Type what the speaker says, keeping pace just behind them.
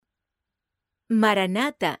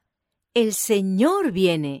Maranata, el Señor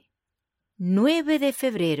viene. 9 de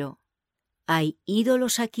febrero. ¿Hay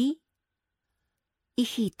ídolos aquí?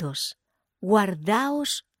 Hijitos,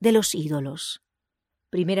 guardaos de los ídolos.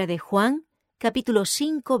 Primera de Juan, capítulo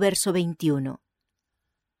 5, verso 21.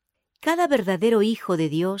 Cada verdadero hijo de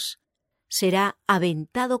Dios será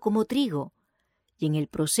aventado como trigo, y en el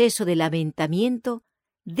proceso del aventamiento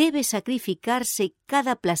debe sacrificarse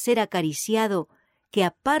cada placer acariciado que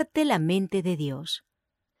aparte la mente de Dios.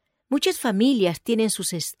 Muchas familias tienen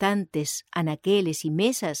sus estantes, anaqueles y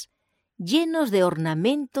mesas llenos de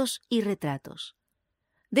ornamentos y retratos.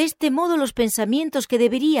 De este modo, los pensamientos que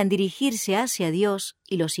deberían dirigirse hacia Dios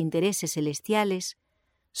y los intereses celestiales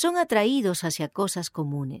son atraídos hacia cosas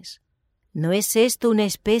comunes. ¿No es esto una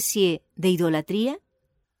especie de idolatría?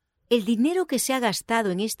 El dinero que se ha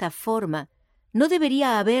gastado en esta forma no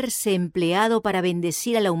debería haberse empleado para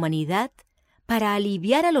bendecir a la humanidad, para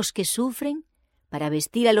aliviar a los que sufren, para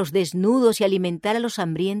vestir a los desnudos y alimentar a los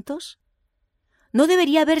hambrientos. ¿No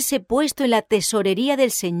debería haberse puesto en la tesorería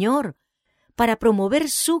del Señor para promover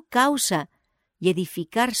su causa y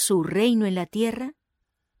edificar su reino en la tierra?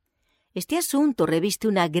 Este asunto reviste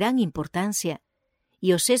una gran importancia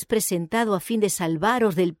y os es presentado a fin de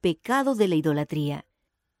salvaros del pecado de la idolatría.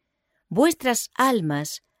 Vuestras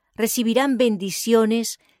almas recibirán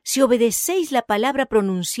bendiciones si obedecéis la palabra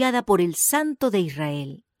pronunciada por el Santo de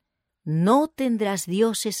Israel. No tendrás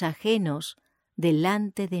dioses ajenos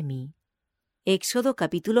delante de mí. Éxodo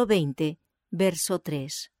capítulo 20, verso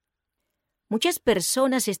 3. Muchas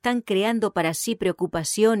personas están creando para sí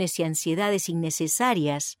preocupaciones y ansiedades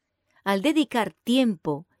innecesarias al dedicar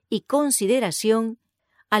tiempo y consideración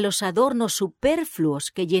a los adornos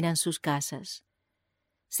superfluos que llenan sus casas.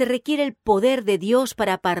 Se requiere el poder de Dios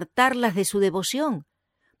para apartarlas de su devoción,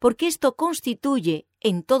 porque esto constituye,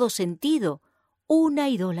 en todo sentido, una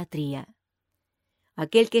idolatría.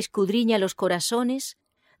 Aquel que escudriña los corazones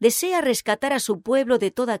desea rescatar a su pueblo de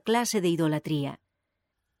toda clase de idolatría.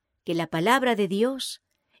 Que la palabra de Dios,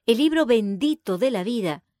 el libro bendito de la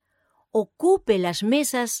vida, ocupe las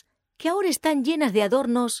mesas que ahora están llenas de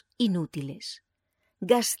adornos inútiles.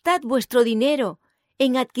 Gastad vuestro dinero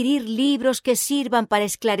en adquirir libros que sirvan para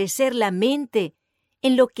esclarecer la mente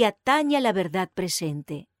en lo que atañe a la verdad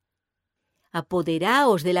presente.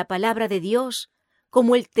 Apoderaos de la palabra de Dios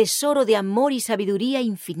como el tesoro de amor y sabiduría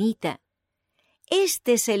infinita.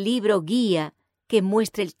 Este es el libro guía que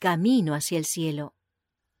muestra el camino hacia el cielo.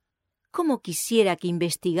 ¿Cómo quisiera que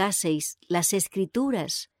investigaseis las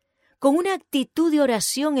Escrituras con una actitud de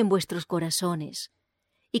oración en vuestros corazones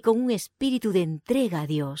y con un espíritu de entrega a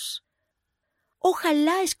Dios?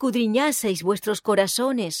 Ojalá escudriñaseis vuestros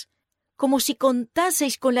corazones como si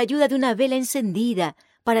contaseis con la ayuda de una vela encendida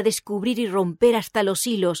para descubrir y romper hasta los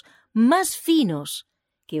hilos más finos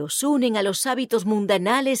que os unen a los hábitos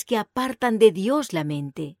mundanales que apartan de Dios la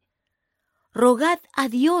mente. Rogad a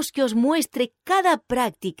Dios que os muestre cada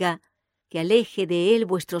práctica que aleje de Él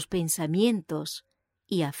vuestros pensamientos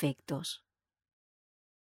y afectos.